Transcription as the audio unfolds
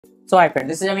So hi friends,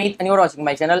 this is Amit and you are watching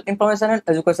my channel Information and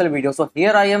Educational Video. So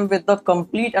here I am with the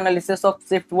complete analysis of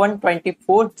Shift 1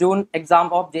 24th June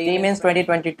exam of JEE Mains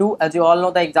 2022. As you all know,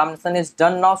 the examination is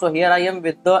done now. So here I am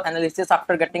with the analysis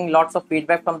after getting lots of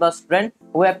feedback from the student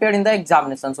who appeared in the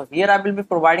examination. So here I will be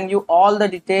providing you all the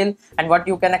detail and what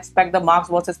you can expect the marks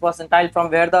versus percentile,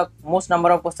 from where the most number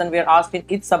of questions were asked in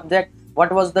each subject, what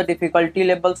was the difficulty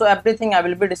level. So everything I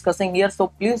will be discussing here. So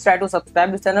please try to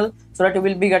subscribe this channel so that you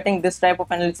will be getting this type of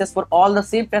analysis for all the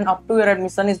shift, and up to your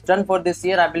admission is done for this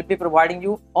year. I will be providing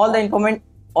you all the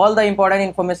important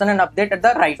information and update at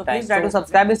the right time. Please try to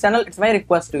subscribe this channel. It's my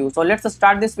request to you. So let's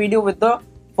start this video with the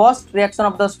first reaction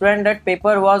of the student. That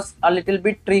paper was a little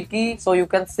bit tricky, so you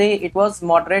can say it was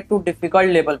moderate to difficult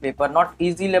level paper, not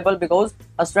easy level, because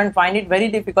a student find it very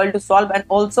difficult to solve. And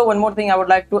also one more thing I would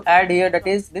like to add here, that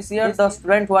is this year the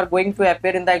students who are going to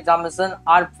appear in the examination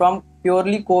are from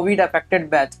purely COVID affected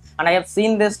batch, and I have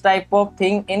seen this type of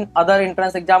thing in other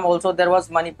entrance exam also. There was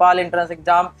Manipal entrance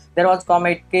exam, there was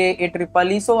Comet K,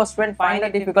 IIITs. So a student find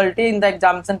a difficulty in the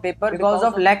examination paper because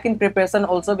of lack in preparation,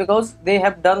 also because they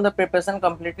have done the preparation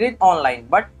completely online.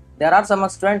 But there are some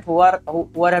students who are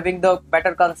having the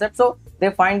better concept, so they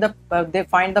find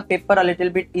the paper a little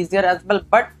bit easier as well.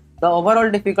 But the overall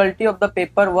difficulty of the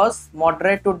paper was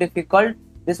moderate to difficult.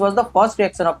 This was the first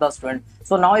reaction of the student.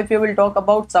 So now if you will talk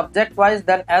about subject wise,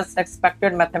 then as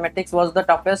expected mathematics was the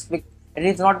toughest. It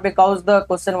is not because the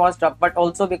question was tough, but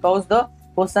also because the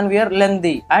question were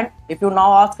lengthy. And if you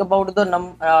now ask about the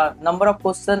number of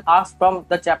questions asked from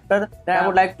the chapter, then I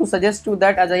would like to suggest you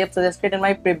that, as I have suggested in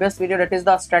my previous video, that is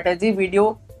the strategy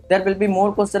video, there will be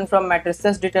more questions from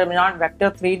matrices, determinant, vector,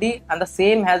 3D, and the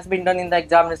same has been done in the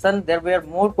examination. There were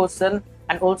more questions,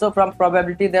 and also from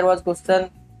probability there was question.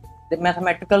 The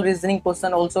mathematical reasoning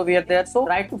question also were there, so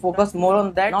try to focus more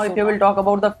on that. Now if you will talk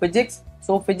about the physics,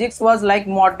 so physics was like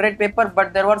moderate paper,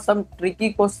 but there were some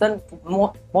tricky questions.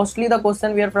 Mostly the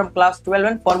question were from class 12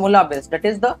 and formula based. That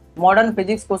is the modern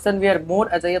physics question were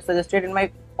more, as I have suggested in my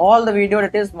all the video.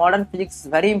 That is modern physics is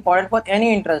very important for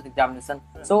any entrance examination,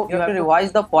 so you have to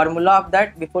revise the formula of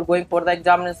that before going for the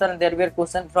examination. There were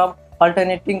questions from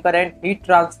alternating current, heat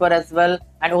transfer as well,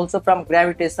 and also from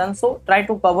gravitation. So try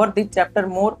to cover this chapter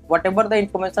more. Whatever the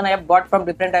information I have got from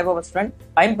different type of student,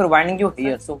 I am providing you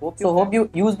here. So hope you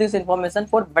use this information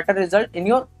for better result in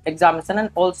your examination. And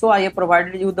also I have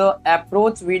provided you the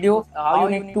approach video, how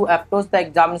you need to approach the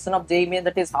examination of JEE Mains.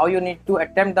 That is how you need to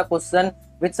attempt the question,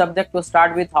 which subject to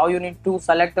start with, how you need to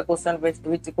select the question, which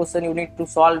question you need to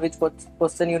solve, which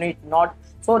question you need not.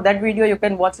 So that video you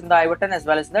can watch in the I button as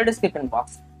well as in the description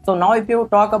box. So now if you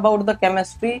talk about the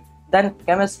chemistry, then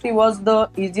chemistry was the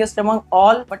easiest among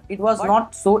all, but it was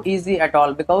not so easy at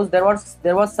all, because there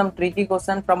was some tricky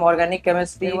question from organic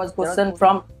chemistry. There was question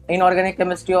from inorganic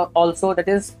chemistry also. That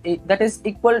is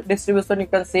equal distribution, you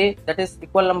can say, that is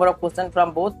equal number of questions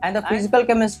from both. And the physical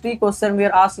chemistry question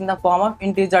were asked in the form of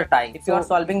integer type. If you are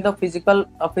solving the physical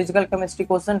chemistry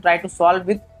question, try to solve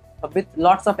with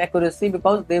lots of accuracy,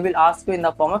 because they will ask you in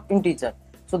the form of integer.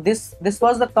 So this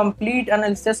was the complete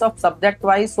analysis of subject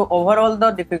wise. So overall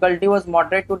the difficulty was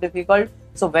moderate to difficult.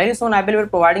 So very soon I will be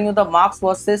providing you the marks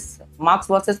versus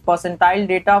percentile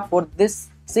data for this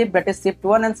shift, that is shift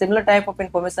 1, and similar type of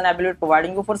information I will be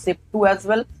providing you for shift 2 as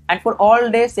well. And for all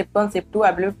day shift 1, shift 2,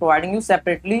 I will be providing you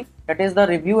separately, that is the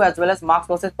review as well as marks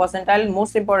versus percentile.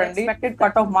 Most importantly, expected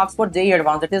cutoff marks for JEE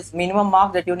Advanced, that is minimum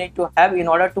marks that you need to have in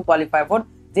order to qualify for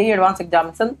JEE Advanced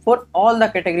examination for all the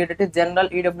category, that is general,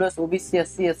 EWS, OBC,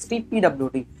 SC, ST,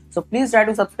 PWD. So please try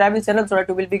to subscribe this channel so that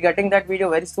you will be getting that video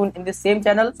very soon in the same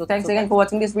channel. So thanks again for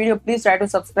watching this video. Please try to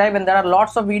subscribe, and there are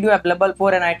lots of video available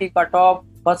for NIT cutoff,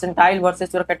 percentile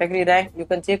versus your category rank. You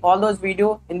can check all those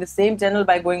videos in the same channel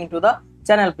by going into the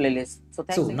channel playlist.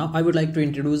 So now I would like to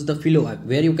introduce the Philo app,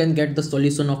 where you can get the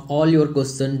solution of all your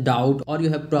question, doubt, or you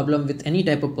have problem with any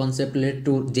type of concept related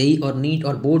to JEE or NEET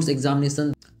or boards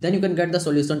examination. Then you can get the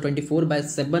solution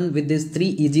 24/7 with these 3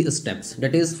 easy steps.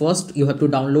 That is, first you have to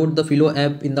download the Philo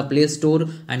app in the Play Store,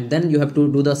 and then you have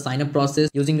to do the sign up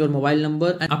process using your mobile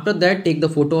number. And after that, take the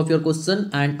photo of your question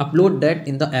and upload that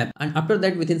in the app. And after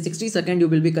that, within 60 seconds,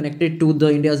 you will be connected to the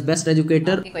India's best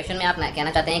educator. Question में आप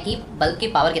कहना चाहते हैं कि bulb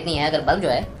की power कितनी है। अगर बल्ब जो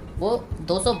है वो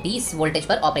 220 वोल्टेज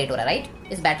पर ऑपरेट हो रहा है,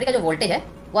 राइट। इस बैटरी का जो वोल्टेज है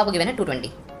वो आपको गिवन है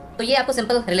 220। तो ये आपको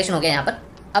सिंपल रिलेशन हो गया यहाँ पर।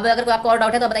 अब अगर कोई आपको और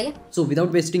डाउट है तो बताइए। So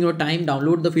without wasting your time,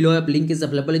 download the Philo app. Link is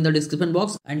available in the description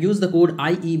box and use the code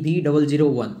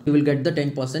IEB001. You will get the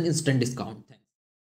 10% instant discount. Thanks.